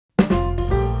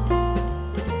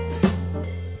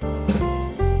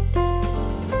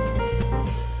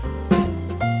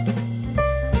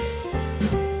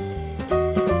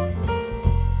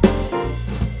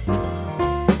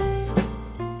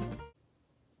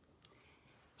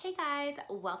Hey guys,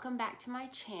 welcome back to my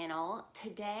channel.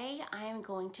 Today I am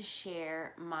going to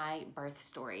share my birth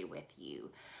story with you.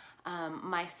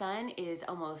 My son is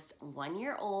almost 1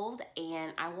 year old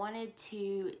and I wanted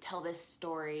to tell this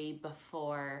story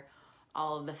before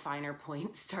all of the finer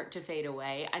points start to fade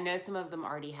away. I know some of them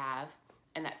already have,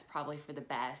 and that's probably for the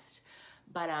best,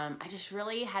 but I just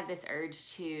really had this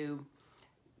urge to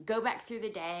go back through the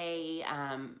day.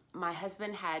 My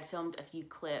husband had filmed a few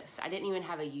clips. I didn't even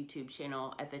have a YouTube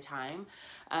channel at the time,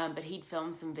 but he'd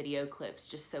filmed some video clips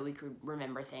just so we could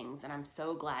remember things, and I'm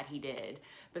so glad he did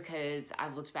because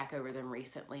I've looked back over them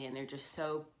recently and they're just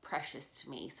so precious to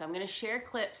me. So I'm gonna share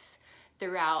clips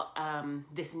throughout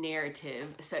this narrative,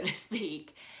 so to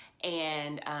speak,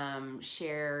 and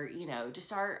share, you know,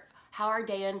 just how our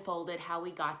day unfolded, how we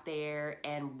got there,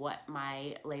 and what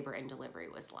my labor and delivery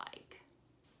was like.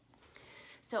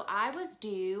 So I was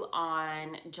due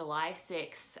on July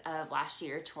 6th of last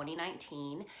year,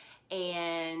 2019,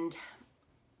 and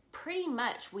pretty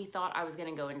much we thought I was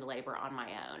gonna go into labor on my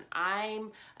own.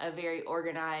 I'm a very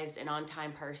organized and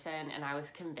on-time person, and I was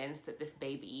convinced that this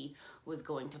baby was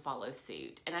going to follow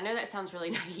suit. And I know that sounds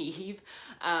really naive.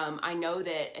 I know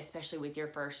that especially with your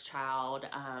first child,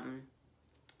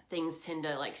 things tend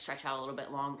to like stretch out a little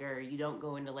bit longer. You don't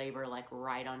go into labor like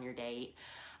right on your date.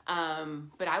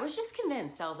 But I was just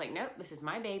convinced. I was like, nope, this is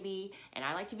my baby, and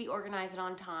I like to be organized and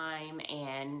on time,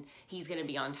 and he's gonna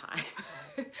be on time.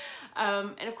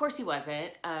 And of course he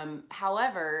wasn't.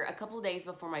 However, a couple of days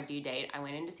before my due date, I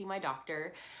went in to see my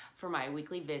doctor for my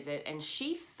weekly visit, and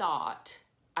she thought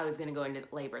I was gonna go into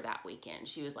labor that weekend.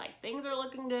 She was like, things are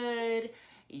looking good,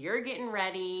 you're getting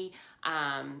ready,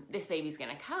 this baby's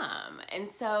gonna come. And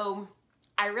so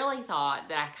I really thought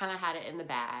that I kind of had it in the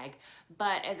bag,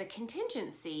 but as a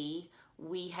contingency,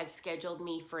 we had scheduled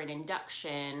me for an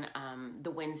induction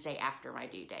the Wednesday after my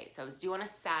due date. So I was due on a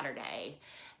Saturday,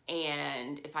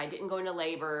 and if I didn't go into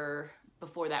labor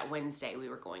before that Wednesday, we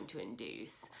were going to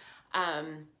induce.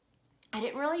 I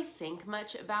didn't really think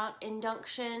much about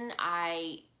induction.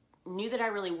 I knew that I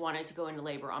really wanted to go into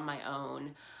labor on my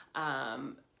own.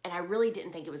 And I really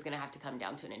didn't think it was gonna have to come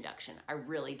down to an induction. I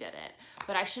really didn't.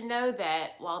 But I should know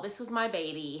that while this was my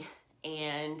baby,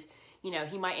 and you know,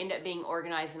 he might end up being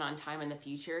organized and on time in the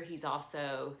future, he's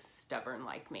also stubborn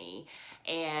like me.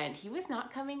 And he was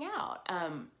not coming out.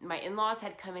 My in-laws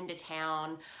had come into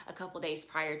town a couple days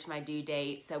prior to my due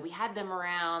date, so we had them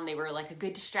around. They were like a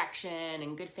good distraction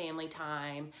and good family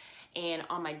time. And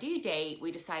on my due date,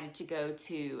 we decided to go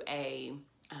to a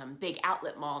big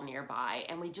outlet mall nearby,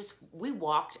 and we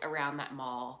walked around that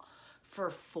mall for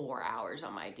 4 hours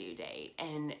on my due date,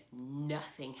 and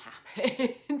nothing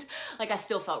happened. Like, I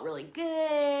still felt really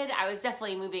good. I was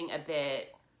definitely moving a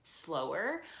bit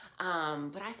slower,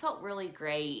 but I felt really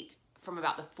great from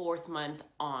about the 4th month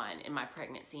on in my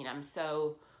pregnancy, and I'm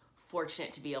so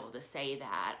fortunate to be able to say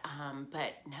that.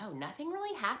 But no, nothing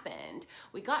really happened.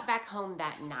 We got back home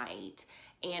that night,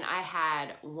 and I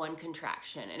had 1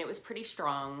 contraction, and it was pretty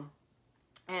strong.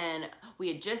 And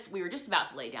we were just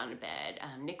about to lay down to bed.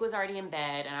 Nick was already in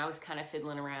bed, and I was kind of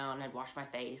fiddling around. I'd washed my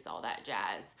face, all that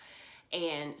jazz,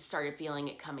 and started feeling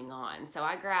it coming on. So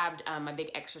I grabbed my big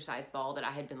exercise ball that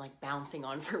I had been like bouncing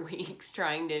on for weeks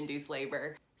trying to induce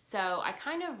labor. So I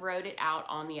kind of wrote it out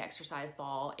on the exercise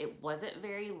ball. It wasn't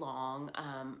very long,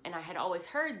 and I had always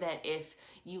heard that if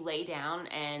you lay down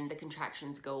and the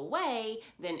contractions go away,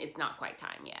 then it's not quite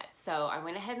time yet. So I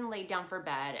went ahead and laid down for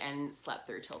bed and slept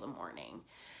through till the morning.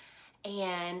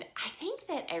 And I think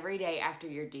that every day after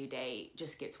your due date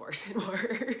just gets worse and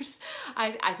worse.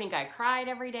 I think I cried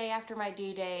every day after my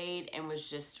due date and was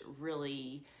just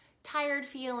really tired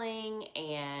feeling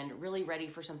and really ready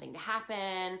for something to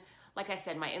happen. Like I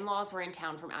said, my in-laws were in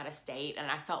town from out of state, and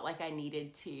I felt like I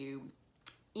needed to,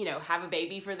 you know, have a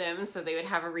baby for them so they would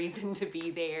have a reason to be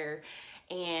there.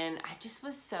 And I just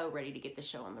was so ready to get the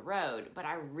show on the road, but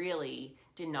I really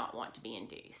did not want to be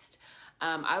induced.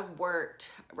 I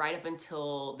worked right up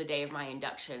until the day of my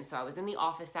induction. So I was in the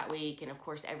office that week, and of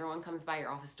course everyone comes by your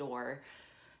office door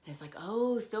and it's like,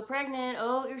 oh, still pregnant.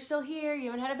 Oh, you're still here.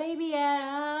 You haven't had a baby yet.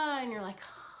 And you're like,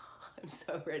 oh, I'm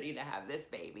so ready to have this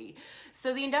baby.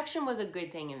 So the induction was a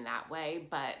good thing in that way.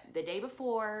 But the day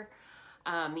before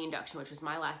the induction, which was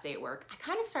my last day at work, I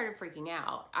kind of started freaking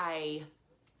out. I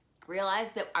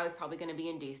realized that I was probably going to be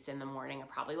induced in the morning. I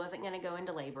probably wasn't going to go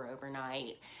into labor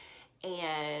overnight.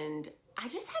 And I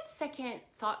just had second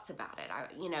thoughts about it.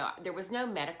 You know, there was no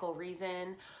medical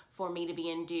reason for me to be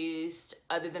induced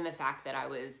other than the fact that I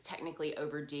was technically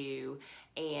overdue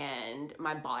and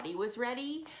my body was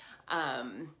ready,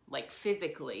 like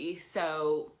physically,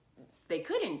 so they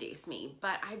could induce me.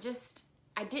 But I just,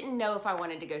 I didn't know if I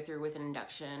wanted to go through with an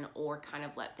induction or kind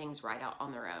of let things ride out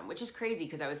on their own, which is crazy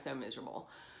because I was so miserable.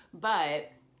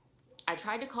 But I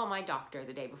tried to call my doctor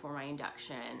the day before my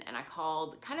induction, and I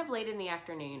called kind of late in the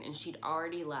afternoon, and she'd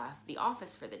already left the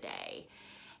office for the day.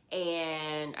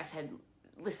 And I said,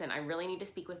 listen, I really need to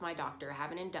speak with my doctor. I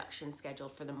have an induction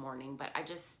scheduled for the morning, but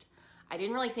I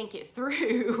didn't really think it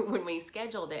through when we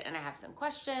scheduled it, and I have some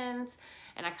questions,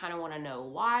 and I kind of want to know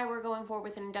why we're going forward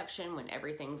with an induction when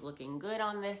everything's looking good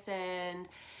on this end.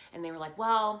 And they were like,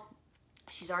 well,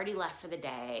 she's already left for the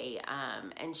day,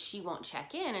 and she won't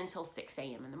check in until 6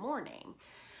 a.m. in the morning.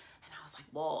 And I was like,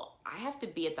 well, I have to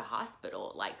be at the hospital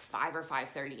at like 5 or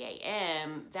 5:30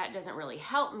 a.m. That doesn't really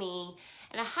help me.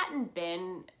 And I hadn't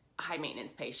been a high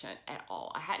maintenance patient at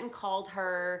all. I hadn't called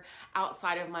her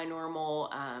outside of my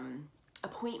normal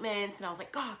appointments, and I was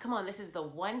like, God, come on, this is the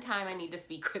one time I need to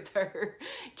speak with her.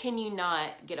 Can you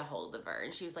not get a hold of her?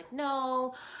 And she was like,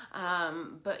 no,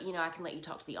 but you know, I can let you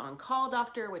talk to the on-call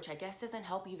doctor, which I guess doesn't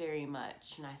help you very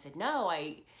much. And I said, no,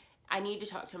 I need to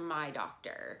talk to my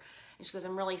doctor. And she goes,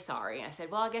 I'm really sorry. I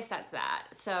said, well, I guess that's that.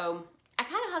 So I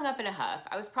kind of hung up in a huff.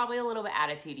 I was probably a little bit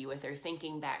attitudey with her,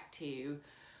 thinking back to, you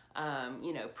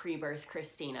know, pre-birth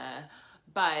Christina,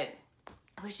 but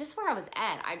it was just where I was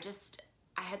at.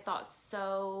 I had thought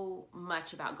so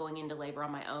much about going into labor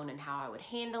on my own and how I would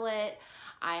handle it.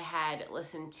 I had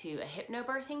listened to a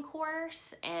hypnobirthing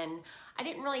course, and I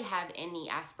didn't really have any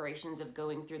aspirations of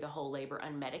going through the whole labor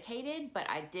unmedicated, but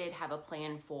I did have a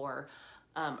plan for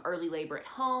early labor at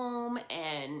home,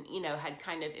 and, you know, had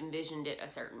kind of envisioned it a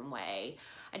certain way.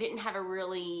 I didn't have a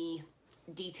really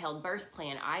detailed birth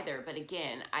plan either, but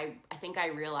again, I think I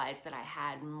realized that I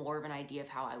had more of an idea of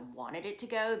how I wanted it to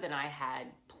go than I had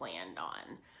planned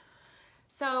on.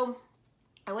 So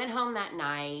I went home that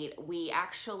night. I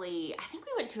think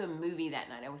we went to a movie that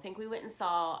night.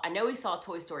 I know we saw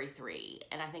Toy Story 3,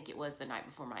 and I think it was the night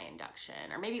before my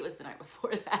induction, or maybe it was the night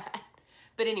before that.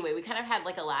 But anyway, we kind of had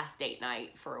like a last date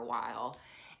night for a while,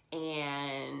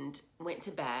 and went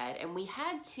to bed, and we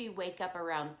had to wake up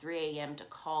around 3 a.m. to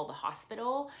call the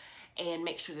hospital and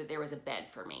make sure that there was a bed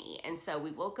for me. And so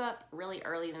we woke up really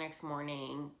early the next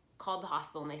morning, called the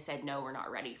hospital, and they said, no, we're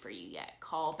not ready for you yet.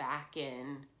 Call back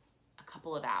in a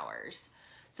couple of hours.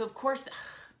 So of course,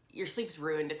 your sleep's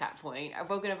ruined at that point. I've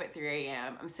woken up at 3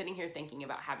 a.m. I'm sitting here thinking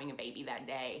about having a baby that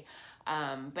day.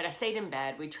 But I stayed in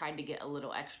bed. We tried to get a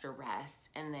little extra rest,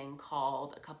 and then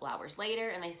called a couple hours later,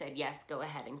 and they said, yes, go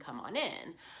ahead and come on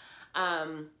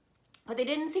in. But they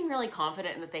didn't seem really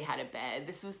confident that they had a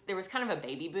bed. There was kind of a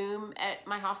baby boom at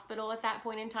my hospital at that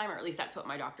point in time, or at least that's what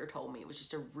my doctor told me. It was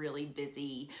just a really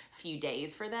busy few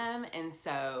days for them. And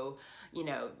so, you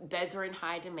know, beds were in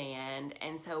high demand.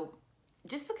 And so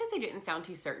just because they didn't sound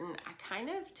too certain, I kind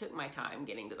of took my time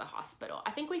getting to the hospital.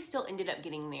 I think we still ended up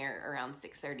getting there around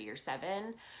 6:30 or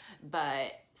 7,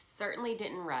 but certainly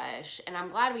didn't rush. And I'm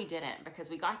glad we didn't, because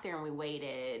we got there and we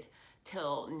waited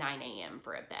till 9 a.m.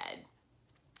 for a bed.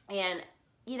 And,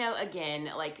 you know,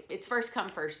 again, like, it's first come,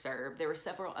 first serve. There were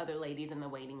several other ladies in the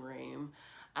waiting room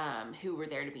who were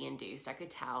there to be induced, I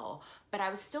could tell. But I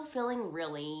was still feeling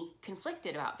really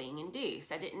conflicted about being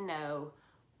induced. I didn't know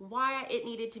why it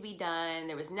needed to be done.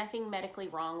 There was nothing medically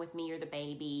wrong with me or the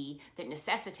baby that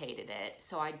necessitated it.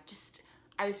 So I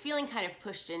was feeling kind of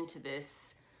pushed into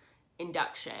this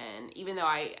induction, even though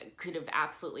I could have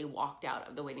absolutely walked out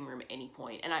of the waiting room at any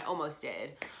point, and I almost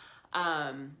did.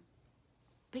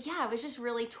 But yeah, I was just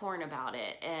really torn about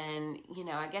it. And, you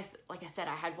know, I guess, like I said,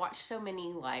 I had watched so many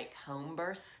like home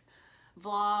birth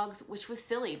vlogs, which was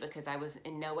silly because I was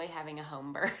in no way having a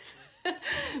home birth.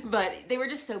 But they were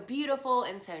just so beautiful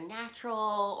and so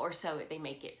natural, or so they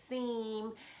make it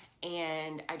seem.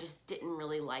 And I just didn't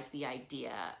really like the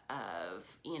idea of,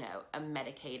 you know, a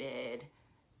medicated,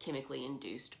 chemically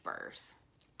induced birth.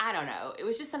 I don't know. It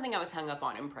was just something I was hung up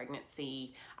on in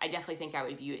pregnancy. I definitely think I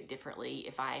would view it differently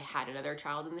if I had another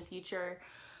child in the future.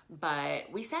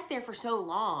 But we sat there for so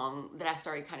long that I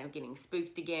started kind of getting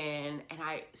spooked again. And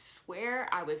I swear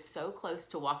I was so close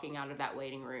to walking out of that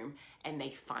waiting room, and they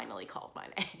finally called my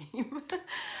name.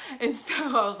 And so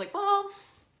I was like, well,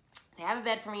 they have a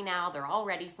bed for me now. They're all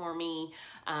ready for me.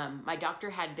 My doctor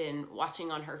had been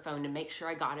watching on her phone to make sure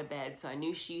I got a bed, so I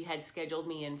knew she had scheduled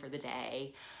me in for the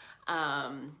day.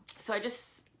 So I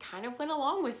just kind of went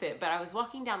along with it. But I was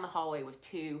walking down the hallway with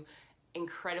two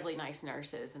incredibly nice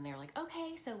nurses, and they were like,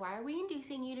 okay, so why are we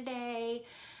inducing you today?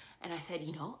 And I said,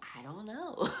 you know, I don't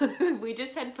know. We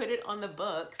just had put it on the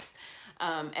books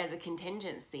as a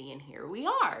contingency, and here we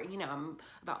are. You know, I'm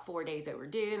about 4 days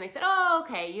overdue, and they said, oh,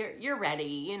 okay, you're ready,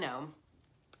 you know.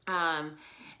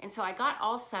 And so I got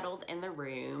all settled in the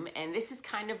room, and this is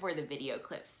kind of where the video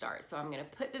clip starts. So I'm gonna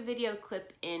put the video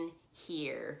clip in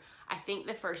here. I think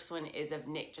the first one is of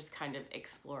Nick just kind of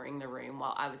exploring the room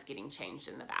while I was getting changed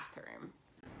in the bathroom.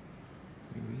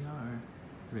 Here we are,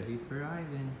 ready for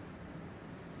Ivan.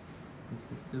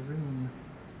 This is the room.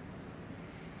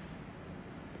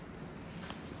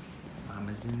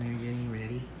 Mama's in there getting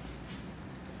ready.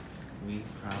 We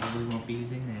probably won't be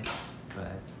using this,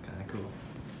 but it's kind of cool.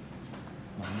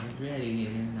 Mama's ready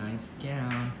in her nice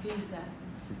gown. Who's that?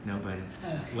 This is nobody.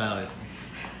 Oh. Well, it's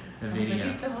a video.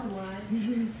 Is someone live? This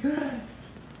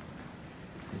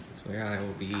is where I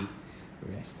will be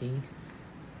resting.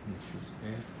 This is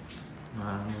where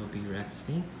Mom will be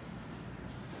resting.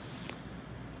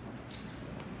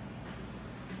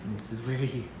 And this is where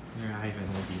Ivan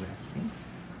will be resting.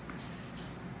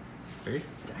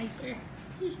 First diaper.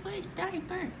 His first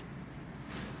diaper.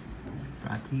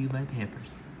 Brought to you by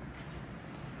Pampers.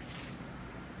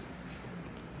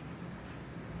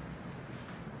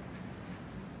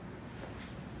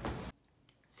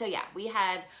 So yeah, we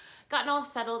had gotten all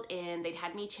settled in. They'd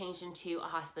had me changed into a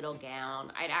hospital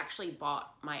gown. I'd actually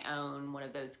bought my own, one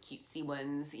of those cutesy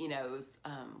ones, you know,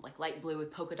 like light blue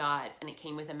with polka dots, and it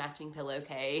came with a matching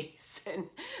pillowcase. And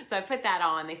so I put that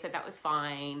on. They said that was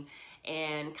fine,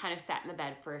 and kind of sat in the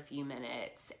bed for a few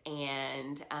minutes.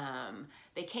 And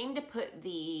they came to put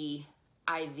the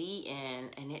IV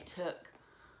in, and it took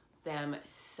them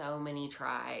so many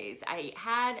tries. I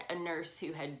had a nurse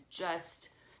who had just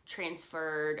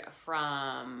transferred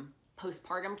from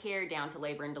postpartum care down to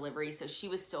labor and delivery, so she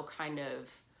was still kind of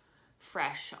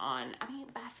fresh on, I mean,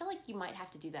 I feel like you might have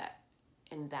to do that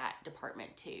in that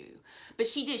department too. But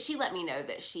she did, she let me know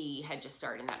that she had just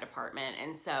started in that department,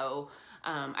 and so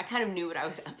I kind of knew what I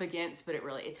was up against, but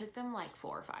it took them like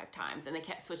 4 or 5 times, and they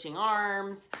kept switching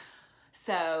arms.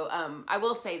 So I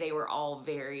will say they were all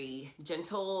very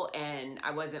gentle, and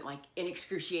I wasn't like in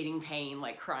excruciating pain,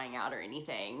 like crying out or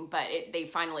anything. But they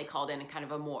finally called in a kind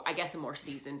of a more, I guess, a more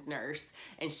seasoned nurse,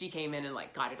 and she came in and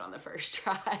like got it on the first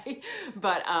try.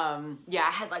 But yeah,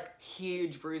 I had like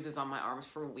huge bruises on my arms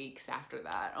for weeks after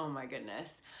that. Oh my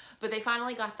goodness. But they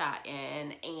finally got that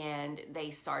in, and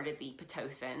they started the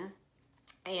Pitocin.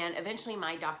 And eventually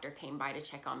my doctor came by to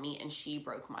check on me, and she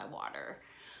broke my water.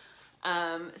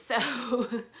 So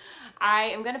I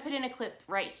am going to put in a clip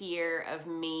right here of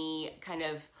me kind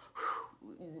of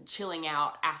chilling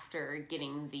out after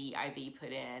getting the IV put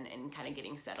in and kind of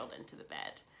getting settled into the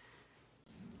bed.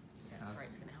 That's right,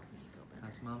 it's going to help me feel better.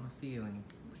 How's Mama feeling?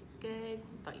 Good.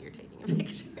 Thought you were taking a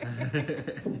picture.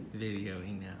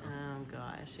 Videoing now. Oh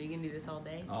gosh, are you going to do this all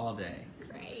day? All day.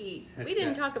 Great. We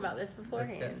didn't talk about this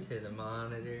beforehand. Hooked up to the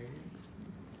monitors.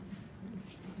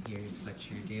 Here's what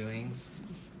you're doing.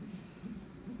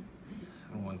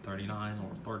 139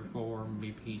 or 34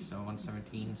 BP, so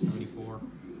 117, 74.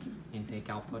 Intake,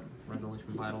 output, resolution,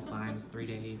 vital signs, 3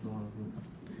 days.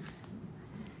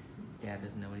 Dad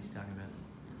doesn't know what he's talking about.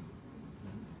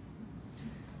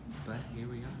 But here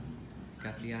we are.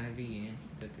 Got the IV in,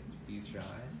 took a few tries.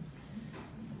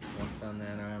 Once on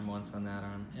that arm, once on that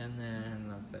arm, and then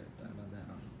the third time on that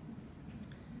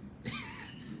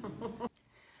arm.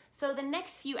 So the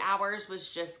next few hours was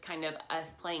just kind of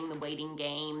us playing the waiting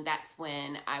game. That's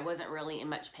when I wasn't really in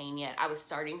much pain yet. I was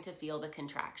starting to feel the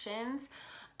contractions,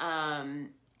 but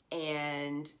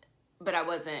I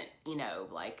wasn't, you know,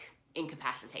 like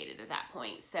incapacitated at that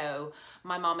point. So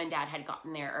my mom and dad had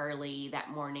gotten there early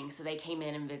that morning, so they came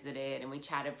in and visited, and we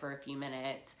chatted for a few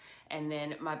minutes. And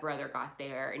then my brother got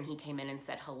there, and he came in and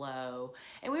said hello,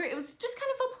 and it was just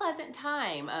kind of a pleasant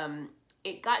time.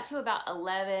 It got to about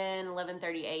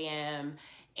 11:30 a.m.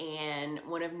 and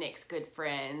one of Nick's good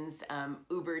friends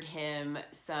Ubered him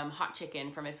some hot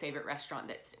chicken from his favorite restaurant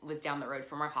that was down the road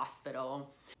from our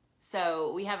hospital.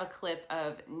 So we have a clip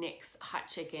of Nick's hot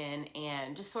chicken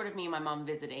and just sort of me and my mom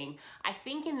visiting. I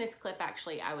think in this clip,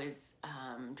 actually, I was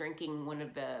drinking one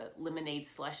of the lemonade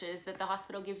slushes that the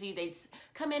hospital gives you. They'd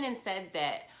come in and said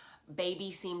that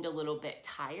baby seemed a little bit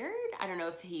tired. I don't know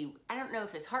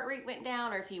if his heart rate went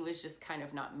down or if he was just kind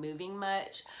of not moving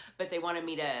much, but they wanted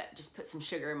me to just put some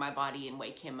sugar in my body and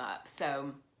wake him up.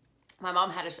 So my mom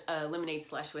had a lemonade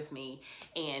slush with me,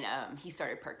 and he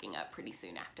started perking up pretty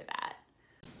soon after that.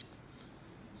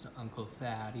 So Uncle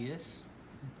Thaddeus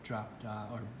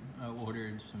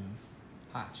ordered some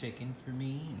hot chicken for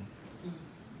me,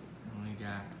 and we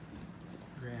got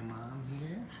Grandmom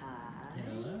here. Hi.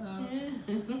 Hello.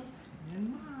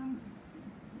 And Mom.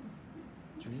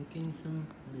 Drinking some,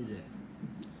 what is it?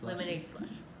 Slushy? Lemonade slush.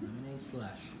 Lemonade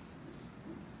slush.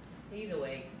 He's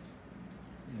awake.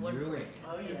 And you're awake.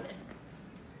 Oh yeah.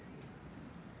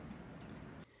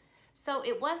 So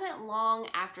it wasn't long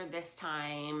after this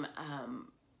time,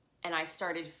 and I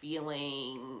started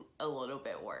feeling a little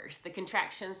bit worse. The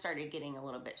contractions started getting a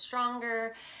little bit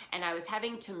stronger, and I was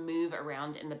having to move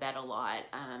around in the bed a lot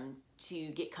to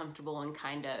get comfortable and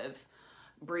kind of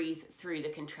breathe through the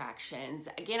contractions.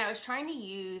 Again, I was trying to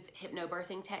use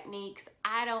hypnobirthing techniques.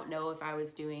 I don't know if I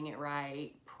was doing it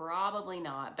right, probably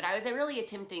not, but I was really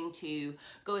attempting to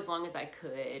go as long as I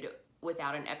could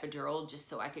without an epidural, just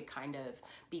so I could kind of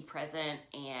be present.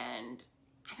 And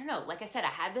I don't know, like I said, I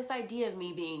had this idea of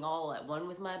me being all at one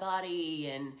with my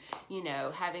body and, you know,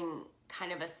 having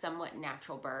kind of a somewhat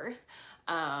natural birth.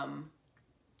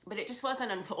 But it just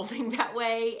wasn't unfolding that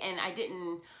way, and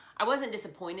I wasn't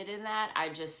disappointed in that. I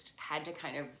just had to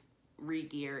kind of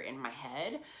re-gear in my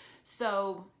head.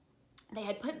 So they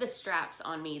had put the straps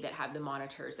on me that have the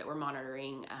monitors that were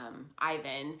monitoring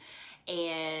Ivan.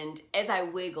 And as I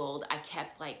wiggled, I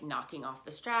kept like knocking off the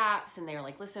straps, and they were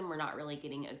like, listen, we're not really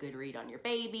getting a good read on your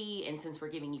baby. And since we're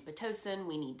giving you Pitocin,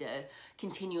 we need to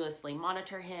continuously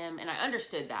monitor him. And I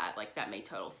understood that, like that made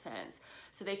total sense.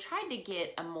 So they tried to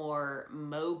get a more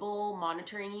mobile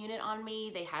monitoring unit on me.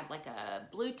 They had like a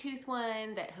Bluetooth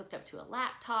one that hooked up to a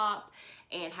laptop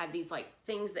and had these like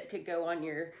things that could go on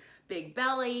your big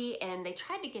belly. And they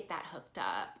tried to get that hooked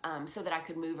up so that I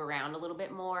could move around a little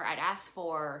bit more. I'd asked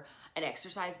for an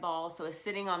exercise ball, so I was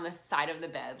sitting on the side of the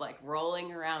bed, like rolling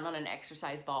around on an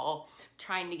exercise ball,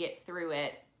 trying to get through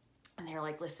it. And they're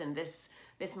like, listen, this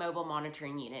mobile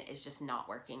monitoring unit is just not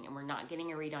working, and we're not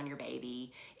getting a read on your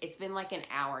baby. It's been like an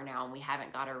hour now and we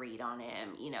haven't got a read on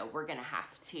him. You know, we're gonna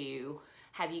have to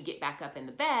have you get back up in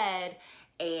the bed,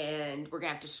 and we're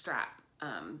gonna have to strap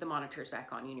the monitors back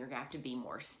on you, and you're gonna have to be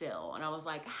more still. And I was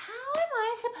like, how am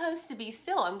I supposed to be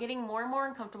still? I'm getting more and more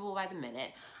uncomfortable by the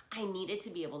minute. I needed to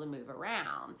be able to move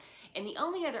around. And the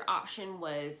only other option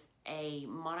was a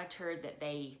monitor that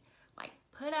they like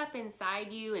put up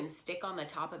inside you and stick on the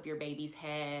top of your baby's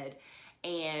head.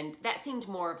 And that seemed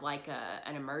more of like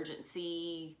an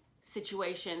emergency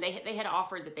situation. They had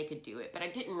offered that they could do it, but I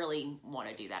didn't really want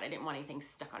to do that. I didn't want anything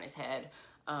stuck on his head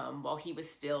while he was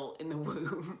still in the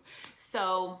womb.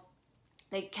 So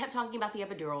they kept talking about the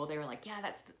epidural. They were like, yeah,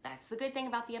 that's the good thing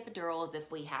about the epidural, is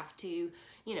if we have to,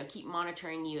 you know, keep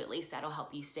monitoring you, at least that'll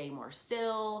help you stay more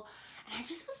still. And I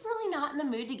just was really not in the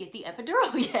mood to get the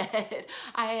epidural yet.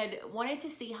 I had wanted to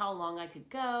see how long I could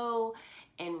go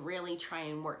and really try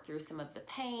and work through some of the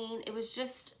pain. It was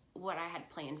just what I had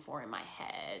planned for in my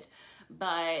head.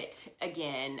 But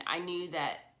again, I knew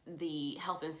that the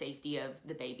health and safety of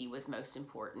the baby was most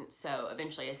important. So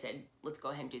eventually I said, let's go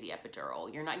ahead and do the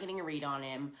epidural. You're not getting a read on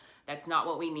him. That's not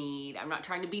what we need. I'm not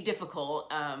trying to be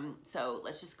difficult. So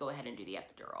let's just go ahead and do the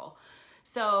epidural.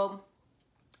 So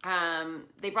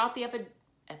they brought the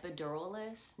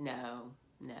epiduralist. No,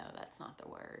 that's not the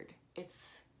word.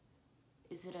 Is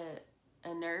it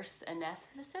a nurse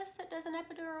anesthetist that does an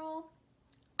epidural?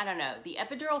 I don't know. The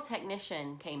epidural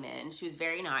technician came in. She was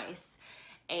very nice.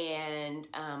 And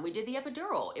we did the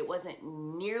epidural. It wasn't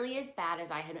nearly as bad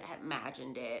as I had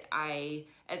imagined it. I,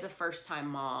 as a first-time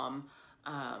mom,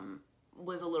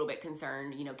 was a little bit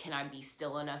concerned, you know, can I be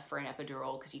still enough for an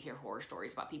epidural? Because you hear horror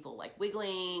stories about people like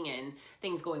wiggling and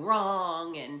things going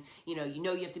wrong, and you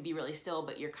know you have to be really still,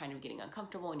 but you're kind of getting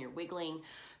uncomfortable and you're wiggling.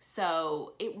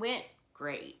 So it went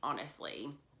great, honestly.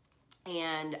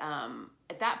 And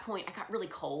at that point, I got really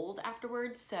cold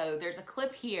afterwards. So there's a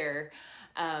clip here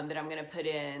that I'm gonna put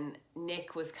in.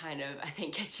 Nick was kind of, I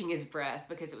think, catching his breath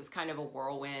because it was kind of a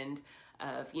whirlwind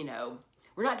of, you know,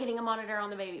 we're not getting a monitor on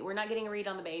the baby. We're not getting a read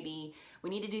on the baby. We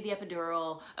need to do the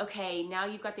epidural. Okay, now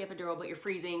you've got the epidural, but you're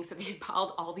freezing. So they had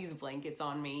piled all these blankets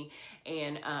on me,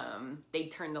 and they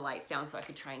turned the lights down so I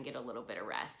could try and get a little bit of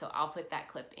rest. So I'll put that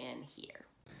clip in here.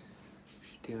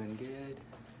 She's doing good.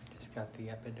 Just got the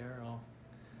epidural.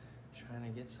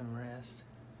 Trying to get some rest.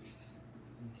 She's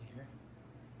in here.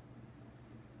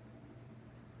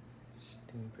 She's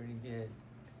doing pretty good.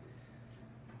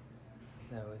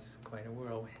 That was quite a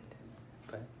whirlwind,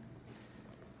 but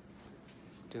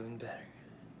it's doing better.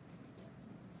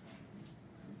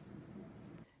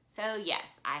 So yes,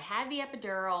 I had the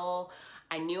epidural.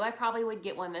 I knew I probably would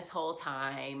get one this whole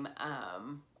time.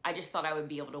 I just thought I would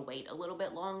be able to wait a little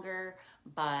bit longer,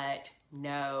 but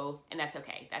no, and that's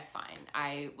okay, that's fine.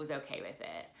 I was okay with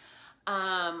it.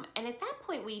 And at that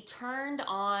point we turned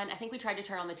on, I think we tried to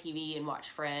turn on the TV and watch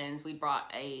Friends. We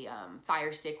brought a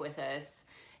Fire Stick with us,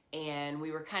 and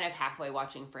we were kind of halfway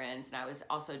watching Friends, and I was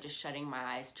also just shutting my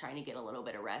eyes, trying to get a little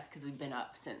bit of rest because we'd been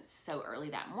up since so early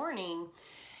that morning.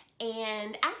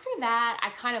 And after that, I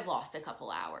kind of lost a couple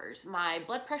hours. My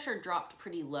blood pressure dropped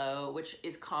pretty low, which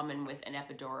is common with an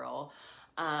epidural.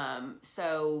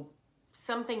 So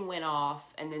something went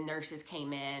off and the nurses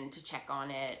came in to check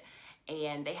on it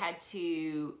and they had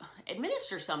to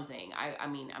administer something. I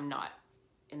mean, I'm not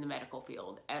in the medical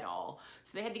field at all.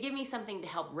 So they had to give me something to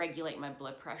help regulate my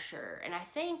blood pressure. And I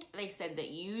think they said that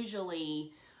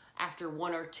usually after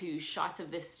 1 or 2 shots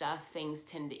of this stuff, things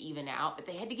tend to even out, but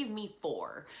they had to give me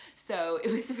 4. So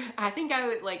it was, I think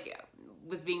I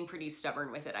was being pretty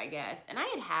stubborn with it, I guess. And I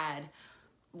had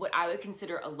what I would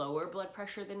consider a lower blood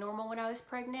pressure than normal when I was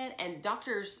pregnant, and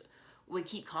doctors would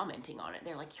keep commenting on it.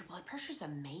 They're like, your blood pressure's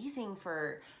amazing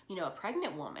for, you know, a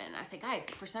pregnant woman. I say, guys,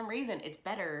 for some reason it's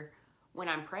better when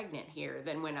I'm pregnant here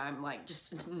than when I'm like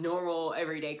just normal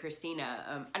everyday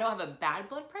Christina. I don't have a bad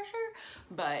blood pressure,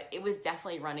 but it was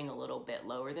definitely running a little bit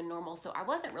lower than normal. So I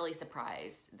wasn't really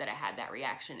surprised that I had that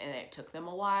reaction, and it took them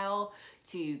a while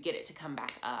to get it to come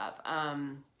back up.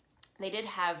 They did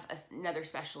have another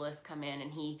specialist come in,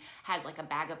 and he had like a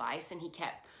bag of ice, and he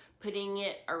kept putting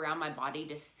it around my body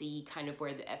to see kind of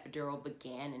where the epidural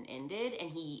began and ended. And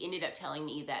he ended up telling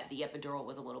me that the epidural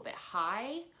was a little bit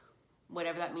high,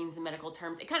 whatever that means in medical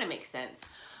terms. It kind of makes sense.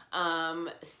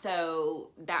 So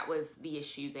that was the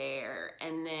issue there.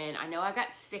 And then I know I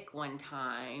got sick one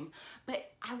time, but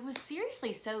I was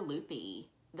seriously so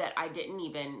loopy that I didn't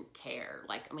even care.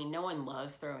 Like, I mean, no one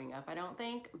loves throwing up, I don't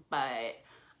think, but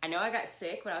I know I got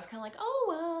sick, but I was kind of like, oh,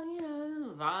 well, you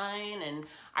know, fine. And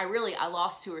I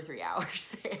lost 2 or 3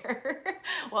 hours there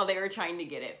while they were trying to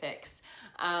get it fixed.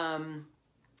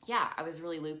 Yeah, I was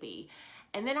really loopy.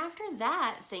 And then after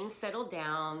that, things settled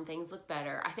down, things looked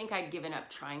better. I think I'd given up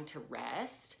trying to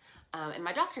rest. And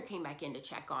my doctor came back in to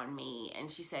check on me, and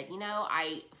she said, you know,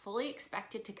 I fully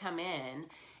expected to come in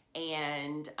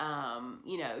and,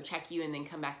 you know, check you and then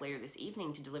come back later this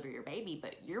evening to deliver your baby,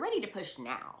 but you're ready to push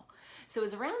now. So it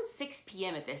was around 6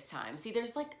 p.m. at this time. See,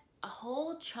 there's like a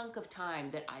whole chunk of time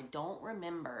that I don't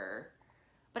remember,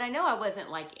 but I know I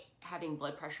wasn't like having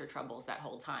blood pressure troubles that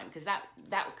whole time, because that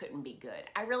couldn't be good.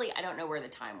 I don't know where the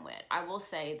time went. I will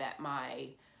say that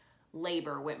my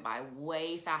labor went by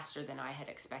way faster than I had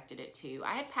expected it to.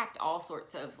 I had packed all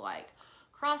sorts of like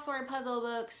crossword puzzle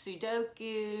books,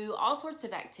 Sudoku, all sorts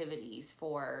of activities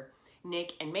for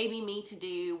Nick and maybe me to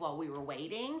do while we were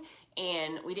waiting,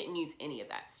 and we didn't use any of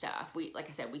that stuff. Like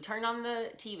I said, we turned on the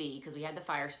TV because we had the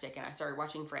Fire Stick, and I started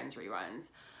watching Friends reruns,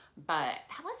 but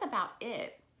that was about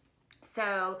it.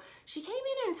 So she came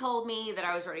in and told me that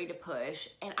I was ready to push,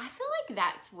 and I feel like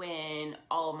that's when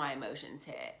all my emotions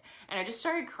hit. And I just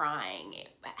started crying,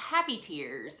 happy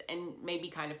tears and maybe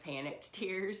kind of panicked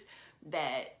tears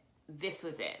that this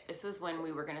was it. This was when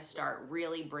we were gonna start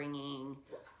really bringing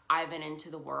Ivan into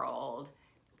the world.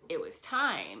 It was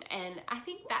time. And I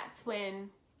think that's when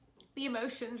the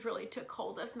emotions really took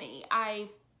hold of me. I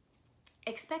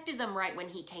expected them right when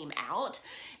he came out,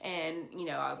 and you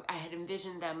know, I had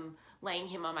envisioned them laying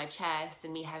him on my chest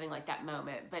and me having like that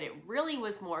moment, but it really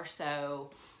was more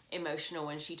so emotional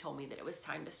when she told me that it was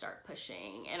time to start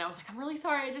pushing. And I was like, I'm really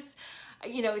sorry, I just,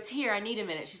 you know, it's here, I need a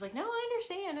minute. She's like, no, I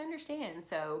understand.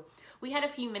 So we had a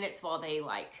few minutes while they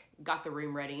like got the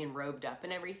room ready and robed up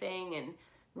and everything, and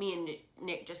me and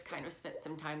Nick just kind of spent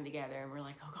some time together, and we're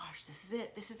like, oh gosh, this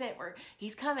is it,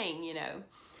 he's coming, you know.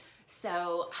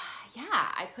 So yeah,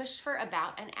 I pushed for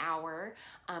about an hour.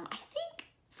 I think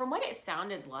from what it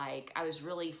sounded like, I was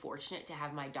really fortunate to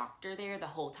have my doctor there the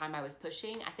whole time I was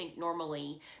pushing. I think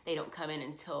normally they don't come in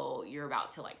until you're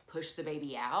about to like push the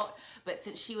baby out. But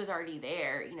since she was already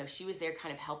there, you know, she was there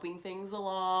kind of helping things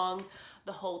along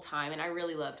the whole time. And I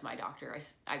really loved my doctor.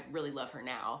 I really love her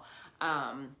now.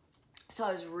 So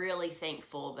I was really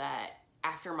thankful that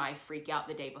after my freak out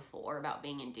the day before about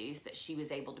being induced, that she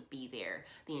was able to be there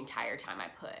the entire time I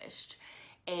pushed.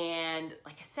 And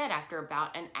like I said, after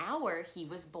about an hour, he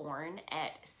was born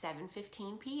at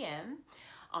 7:15 p.m.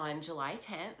 on July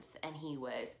 10th, and he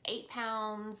was 8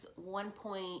 pounds,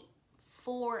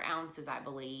 1.4 ounces, I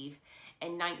believe,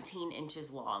 and 19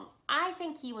 inches long. I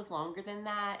think he was longer than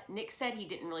that. Nick said he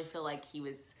didn't really feel like he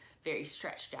was very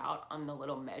stretched out on the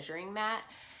little measuring mat.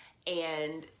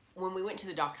 And when we went to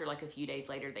the doctor like a few days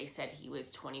later, they said he was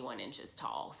 21 inches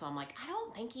tall. So I'm like, I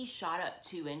don't think he shot up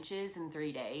 2 inches in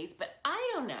 3 days, but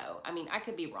I don't know. I mean, I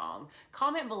could be wrong.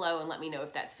 Comment below and let me know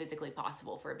if that's physically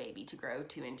possible for a baby to grow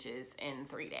 2 inches in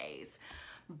 3 days.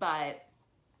 But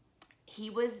he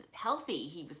was healthy.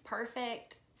 He was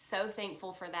perfect. So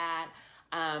thankful for that.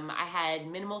 I had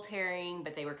minimal tearing,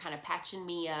 but they were kind of patching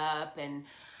me up, and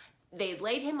they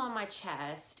laid him on my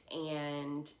chest,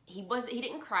 and he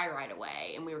didn't cry right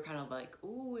away. And we were kind of like,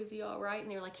 ooh, is he all right?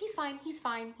 And they were like, he's fine,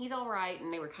 he's all right.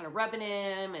 And they were kind of rubbing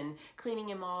him and cleaning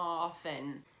him off.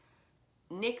 And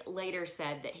Nick later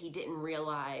said that he didn't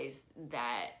realize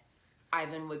that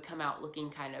Ivan would come out looking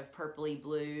kind of purpley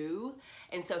blue.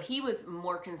 And so he was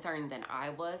more concerned than I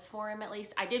was for him, at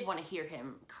least. I did want to hear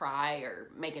him cry or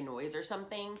make a noise or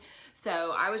something.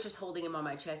 So I was just holding him on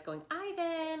my chest going,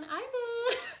 Ivan,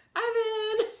 Ivan,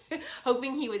 Ivan,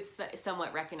 hoping he would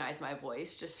somewhat recognize my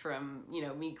voice just from, you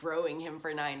know, me growing him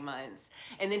for 9 months.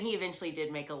 And then he eventually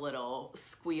did make a little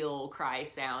squeal cry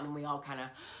sound, and we all kind of,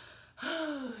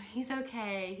 oh, he's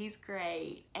okay, he's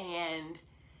great. And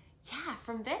yeah,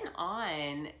 from then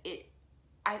on,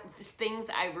 things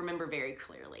I remember very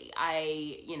clearly.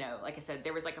 You know, like I said,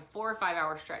 there was like a 4 or 5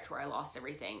 hour stretch where I lost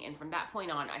everything. And from that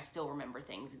point on, I still remember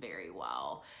things very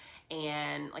well.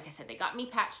 And like I said, they got me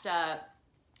patched up,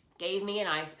 gave me an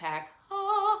ice pack.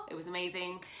 Oh, it was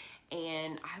amazing.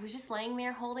 And I was just laying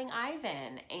there holding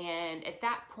Ivan. And at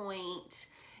that point,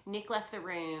 Nick left the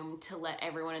room to let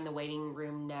everyone in the waiting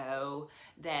room know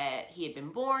that he had been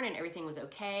born and everything was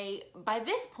okay. By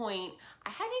this point, I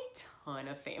had a ton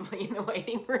of family in the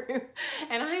waiting room,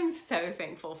 and I'm so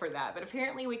thankful for that. But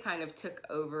apparently we kind of took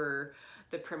over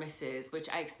the premises, which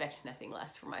I expect nothing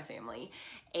less from my family.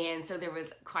 And so there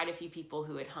was quite a few people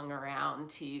who had hung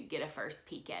around to get a first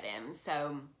peek at him.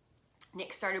 So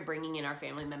Nick started bringing in our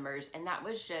family members, and that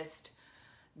was just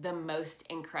the most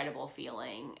incredible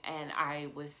feeling. And I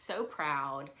was so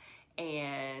proud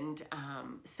and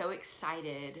so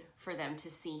excited for them to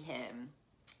see him.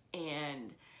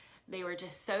 And they were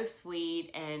just so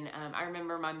sweet. And I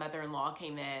remember my mother-in-law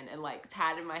came in and like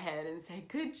patted my head and said,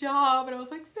 good job. And I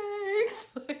was like, thanks.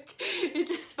 Like, it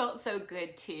just felt so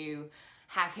good to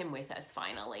have him with us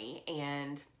finally.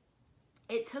 And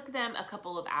it took them a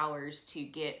couple of hours to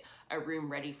get a room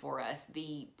ready for us.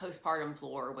 The postpartum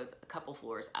floor was a couple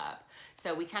floors up.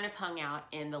 So we kind of hung out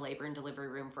in the labor and delivery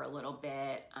room for a little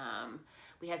bit.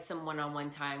 We had some one-on-one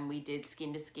time. We did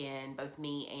skin to skin. Both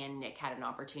me and Nick had an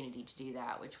opportunity to do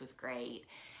that, which was great.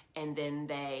 And then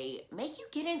they make you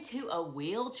get into a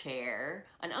wheelchair,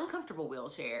 an uncomfortable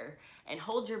wheelchair, and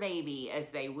hold your baby as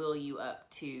they wheel you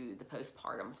up to the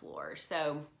postpartum floor.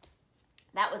 So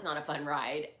that was not a fun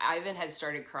ride. Ivan had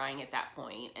started crying at that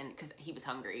point, and because he was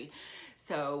hungry.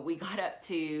 So we got up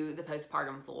to the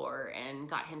postpartum floor and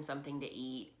got him something to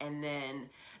eat. And then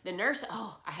the nurse,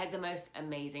 oh, I had the most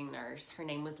amazing nurse. Her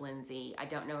name was Lindsay. I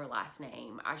don't know her last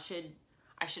name. I should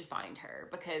find her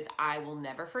because I will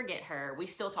never forget her. We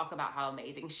still talk about how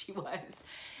amazing she was.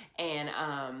 And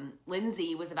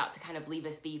Lindsay was about to kind of leave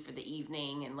us be for the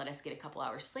evening and let us get a couple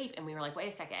hours sleep. And we were like,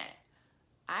 wait a second,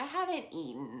 I haven't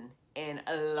eaten in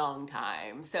a long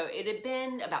time. So it had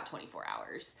been about 24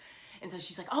 hours. And so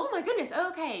she's like, oh my goodness,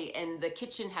 okay. And the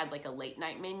kitchen had like a late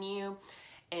night menu,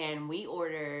 and we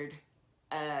ordered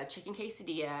a chicken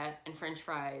quesadilla and french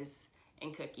fries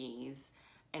and cookies.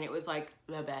 And it was like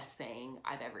the best thing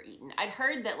I've ever eaten. I'd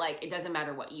heard that like, it doesn't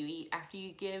matter what you eat after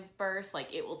you give birth,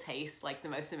 like it will taste like the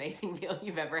most amazing meal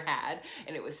you've ever had.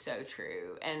 And it was so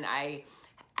true. And I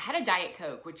had a Diet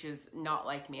Coke, which is not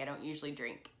like me. I don't usually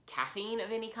drink caffeine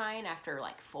of any kind after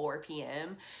like 4 p.m.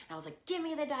 And I was like, give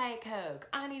me the Diet Coke.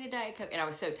 I need a Diet Coke. And I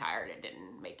was so tired, it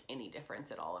didn't make any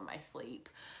difference at all in my sleep.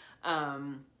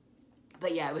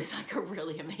 But yeah, it was like a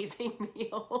really amazing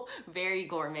meal. Very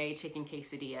gourmet chicken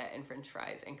quesadilla and french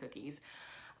fries and cookies.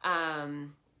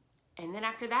 And then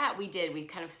after that, we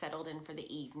kind of settled in for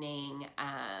the evening.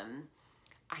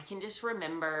 I can just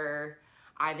remember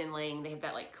Ivan laying, they have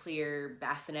that like clear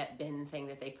bassinet bin thing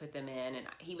that they put them in, and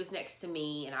he was next to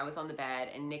me and I was on the bed,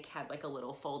 and Nick had like a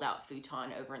little fold out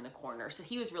futon over in the corner. So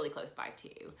he was really close by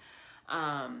too.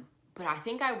 But I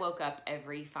think I woke up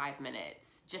every 5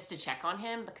 minutes just to check on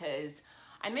him, because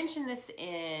I mentioned this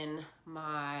in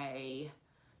my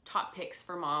top picks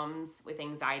for moms with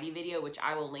anxiety video, which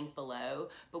I will link below,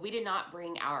 but we did not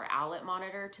bring our owlet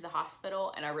monitor to the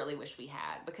hospital, and I really wish we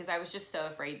had, because I was just so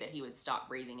afraid that he would stop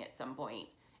breathing at some point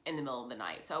in the middle of the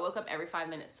night. So I woke up every 5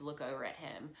 minutes to look over at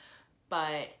him,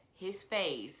 but his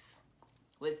face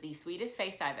was the sweetest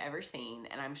face I've ever seen,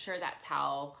 and I'm sure that's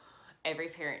how every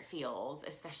parent feels,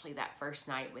 especially that first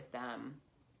night with them.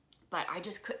 But I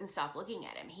just couldn't stop looking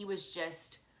at him. He was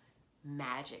just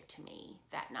magic to me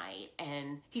that night,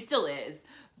 and he still is,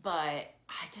 but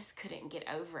I just couldn't get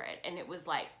over it. And it was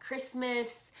like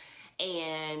Christmas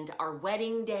and our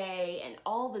wedding day and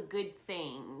all the good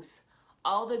things,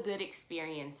 all the good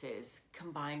experiences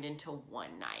combined into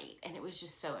one night, and it was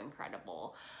just so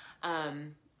incredible.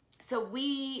 So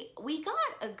we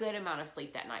got a good amount of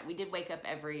sleep that night. We did wake up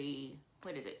every,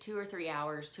 2 or 3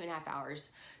 hours, 2.5 hours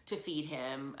to feed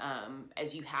him,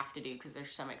 as you have to do because their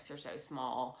stomachs are so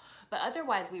small. But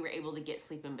otherwise, we were able to get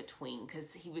sleep in between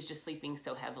because he was just sleeping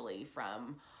so heavily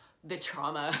from the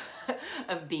trauma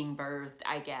of being birthed,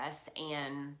 I guess.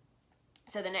 And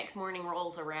So the next morning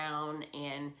rolls around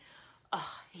and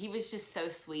he was just so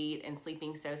sweet and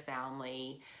sleeping so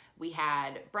soundly. We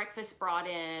had breakfast brought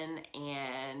in,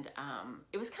 and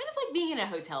it was kind of like being in a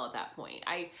hotel at that point.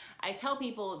 I tell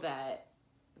people that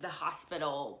the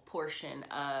hospital portion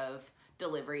of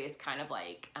delivery is kind of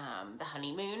like the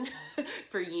honeymoon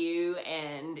for you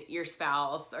and your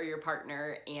spouse or your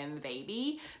partner and the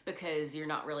baby, because you're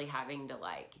not really having to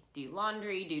like do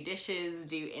laundry, do dishes,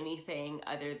 do anything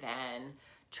other than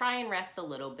try and rest a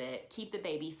little bit, keep the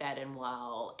baby fed and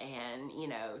well, and, you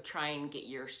know, try and get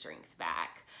your strength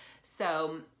back.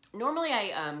 So normally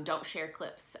I don't share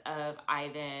clips of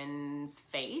Ivan's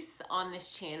face on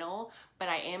this channel, but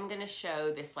I am gonna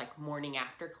show this like morning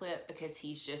after clip because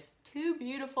he's just too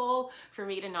beautiful for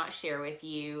me to not share with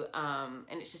you. And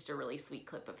it's just a really sweet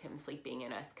clip of him sleeping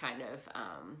and us kind of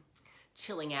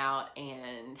chilling out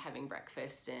and having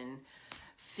breakfast and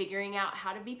figuring out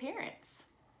how to be parents.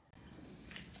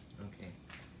 Okay,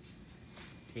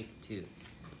 take 2.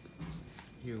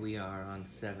 Here we are on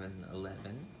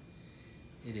 7-Eleven.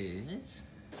 It is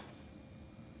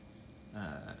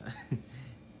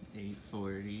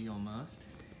 8:40 almost.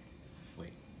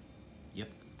 Wait, yep,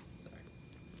 sorry.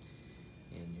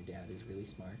 And your dad is really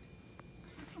smart.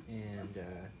 And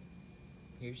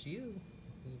here's you.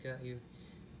 You got your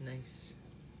nice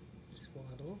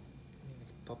swaddle,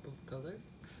 nice pop of color.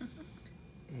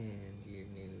 And your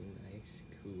new nice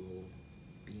cool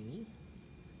beanie.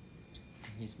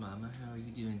 Here's Mama. How are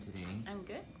you doing today? I'm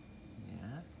good.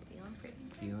 Yeah? Feeling pretty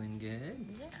good. Feeling good?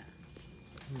 Yeah.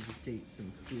 We just ate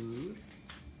some food.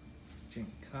 Drink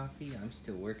coffee. I'm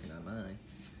still working on mine.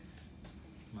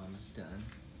 Mama's done.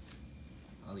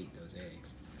 I'll eat those eggs.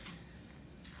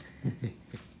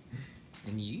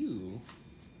 And you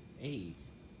ate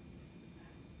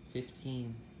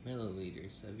 15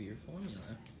 milliliters of your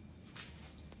formula.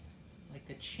 Like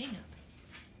a champ.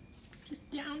 Just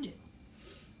downed it.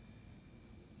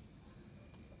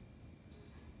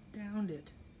 Downed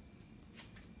it.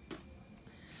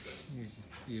 Here's a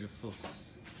beautiful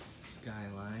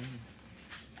skyline.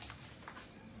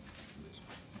 Which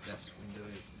the best window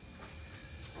is.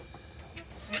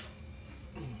 Let's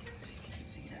see if you can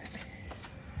see that.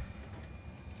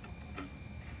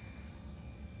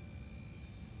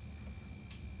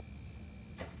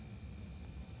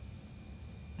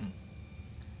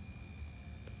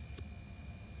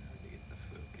 Hard to get the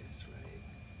focus right.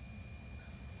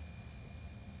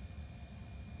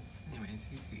 Anyways,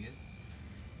 you see it.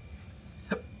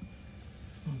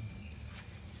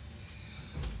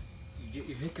 You get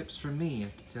your hiccups from me, I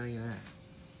can tell you that.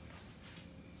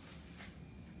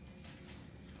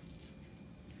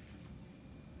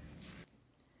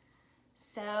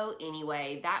 So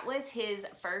anyway, that was his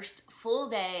first full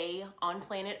day on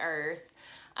planet Earth.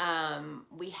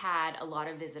 We had a lot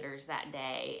of visitors that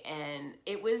day, and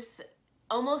it was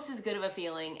almost as good of a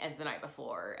feeling as the night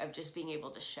before of just being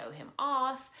able to show him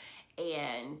off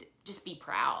and just be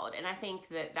proud. And I think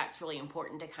that that's really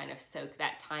important to kind of soak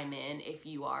that time in if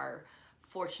you are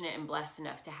fortunate and blessed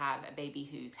enough to have a baby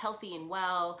who's healthy and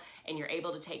well and you're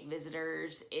able to take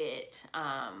visitors. It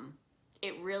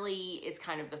really is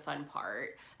kind of the fun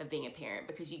part of being a parent,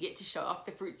 because you get to show off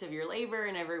the fruits of your labor,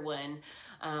 and everyone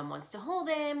wants to hold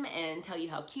him and tell you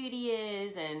how cute he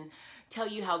is and tell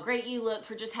you how great you look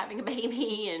for just having a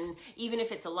baby. And even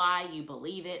if it's a lie, you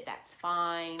believe it, that's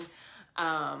fine.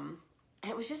 And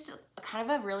it was just a kind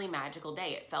of a really magical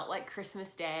day. It felt like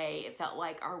Christmas Day. It felt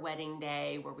like our wedding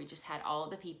day, where we just had all of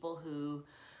the people who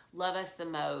love us the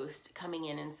most coming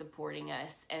in and supporting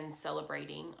us and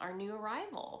celebrating our new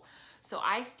arrival. So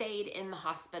I stayed in the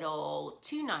hospital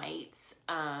 2 nights,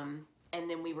 and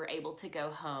then we were able to go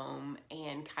home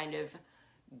and kind of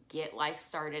get life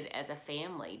started as a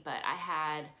family. But I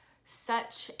had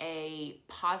such a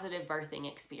positive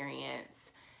birthing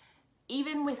experience.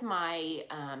 Even with my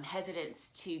hesitance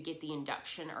to get the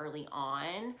induction early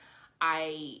on,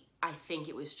 I think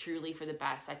it was truly for the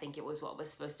best. I think it was what was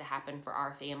supposed to happen for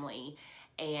our family.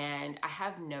 And I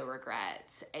have no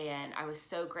regrets. And I was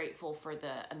so grateful for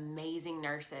the amazing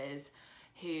nurses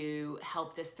who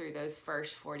helped us through those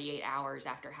first 48 hours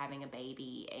after having a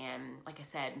baby. And like I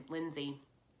said, Lindsay,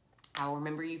 I'll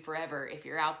remember you forever. If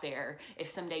you're out there, if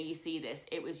someday you see this,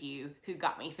 it was you who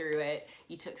got me through it.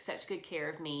 You took such good care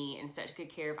of me and such good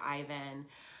care of Ivan.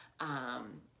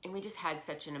 And we just had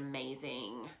such an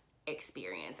amazing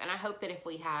experience. And I hope that if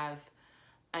we have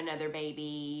another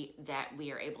baby, that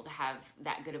we are able to have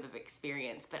that good of an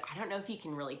experience. But I don't know if you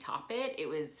can really top it. It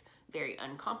was very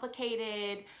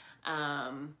uncomplicated.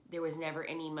 There was never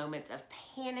any moments of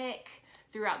panic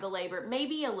throughout the labor.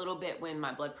 Maybe a little bit when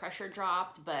my blood pressure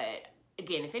dropped, but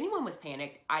again, if anyone was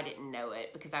panicked, I didn't know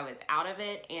it because I was out of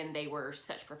it, and they were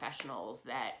such professionals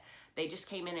that they just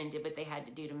came in and did what they had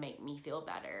to do to make me feel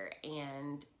better,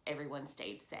 and everyone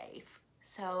stayed safe.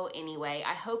 So anyway,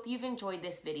 I hope you've enjoyed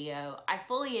this video. I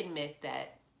fully admit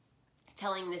that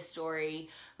telling this story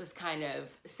was kind of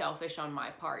selfish on my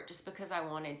part, just because I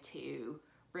wanted to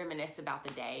reminisce about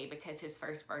the day, because his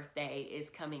first birthday is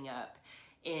coming up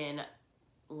in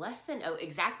less than,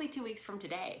 exactly 2 weeks from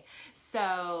today.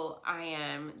 So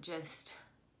I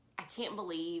can't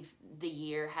believe the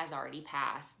year has already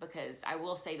passed, because I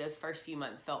will say those first few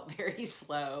months felt very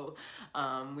slow.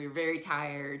 We were very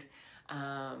tired.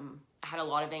 I had a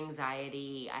lot of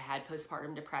anxiety. I had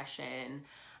postpartum depression.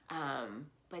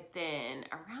 But then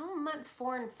around month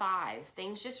 4 and 5,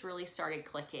 things just really started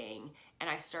clicking, and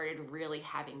I started really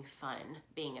having fun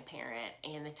being a parent,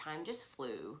 and the time just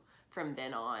flew from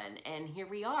then on. And here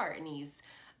we are, and he's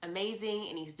amazing,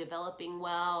 and he's developing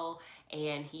well,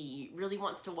 and he really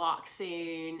wants to walk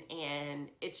soon, and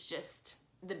it's just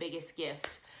the biggest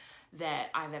gift that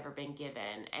I've ever been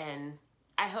given. And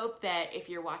I hope that if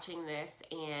you're watching this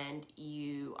and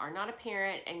you are not a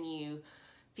parent, and you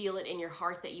feel it in your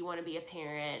heart that you want to be a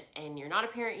parent, and you're not a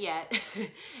parent yet, and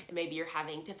maybe you're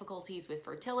having difficulties with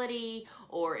fertility,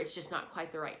 or it's just not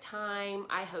quite the right time,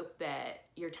 I hope that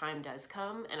your time does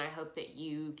come, and I hope that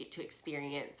you get to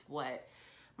experience what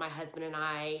my husband and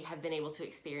I have been able to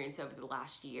experience over the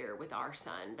last year with our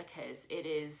son, because it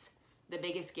is the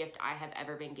biggest gift I have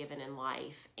ever been given in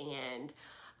life. And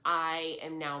I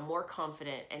am now more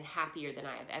confident and happier than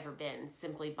I have ever been,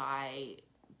 simply by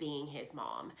being his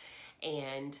mom.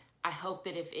 And I hope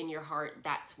that if in your heart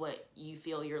that's what you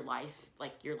feel your life,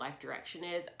 like your life direction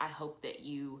is, I hope that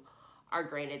you are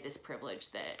granted this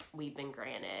privilege that we've been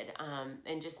granted.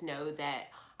 And just know that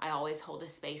I always hold a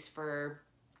space for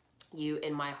you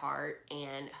in my heart,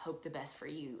 and hope the best for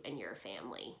you and your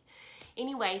family.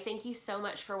 Anyway, thank you so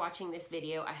much for watching this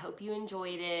video. I hope you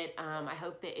enjoyed it. I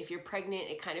hope that if you're pregnant,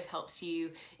 it kind of helps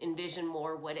you envision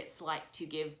more what it's like to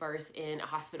give birth in a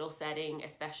hospital setting,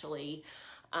 especially.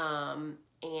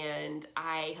 And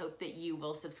I hope that you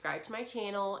will subscribe to my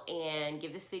channel and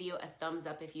give this video a thumbs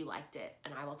up if you liked it.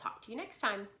 And I will talk to you next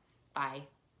time. Bye.